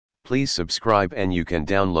Please subscribe, and you can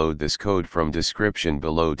download this code from description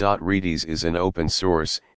below. Redis is an open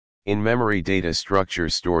source, in-memory data structure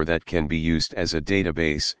store that can be used as a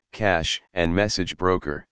database, cache, and message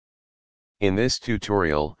broker. In this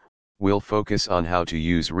tutorial, we'll focus on how to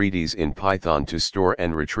use Redis in Python to store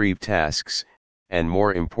and retrieve tasks, and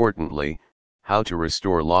more importantly, how to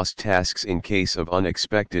restore lost tasks in case of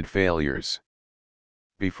unexpected failures.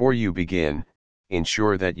 Before you begin,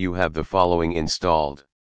 ensure that you have the following installed.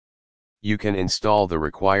 You can install the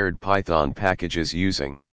required Python packages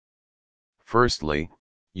using. Firstly,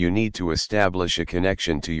 you need to establish a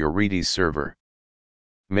connection to your Redis server.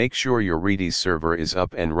 Make sure your Redis server is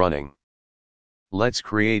up and running. Let's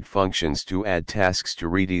create functions to add tasks to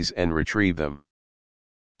Redis and retrieve them.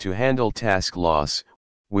 To handle task loss,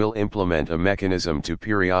 we'll implement a mechanism to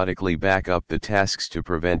periodically back up the tasks to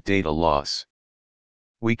prevent data loss.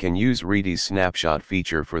 We can use Redis snapshot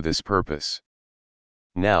feature for this purpose.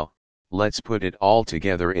 Now, let's put it all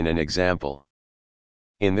together in an example.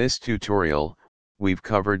 In this tutorial, we've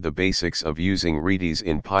covered the basics of using Redis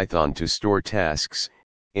in Python to store tasks,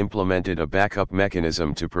 implemented a backup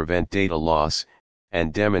mechanism to prevent data loss,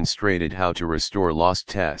 and demonstrated how to restore lost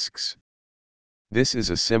tasks. This is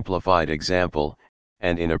a simplified example,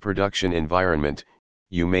 and in a production environment,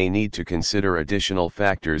 you may need to consider additional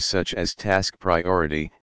factors such as task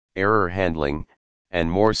priority, error handling,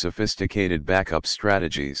 and more sophisticated backup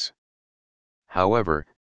strategies. However,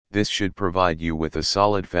 this should provide you with a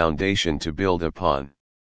solid foundation to build upon.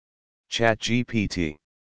 ChatGPT.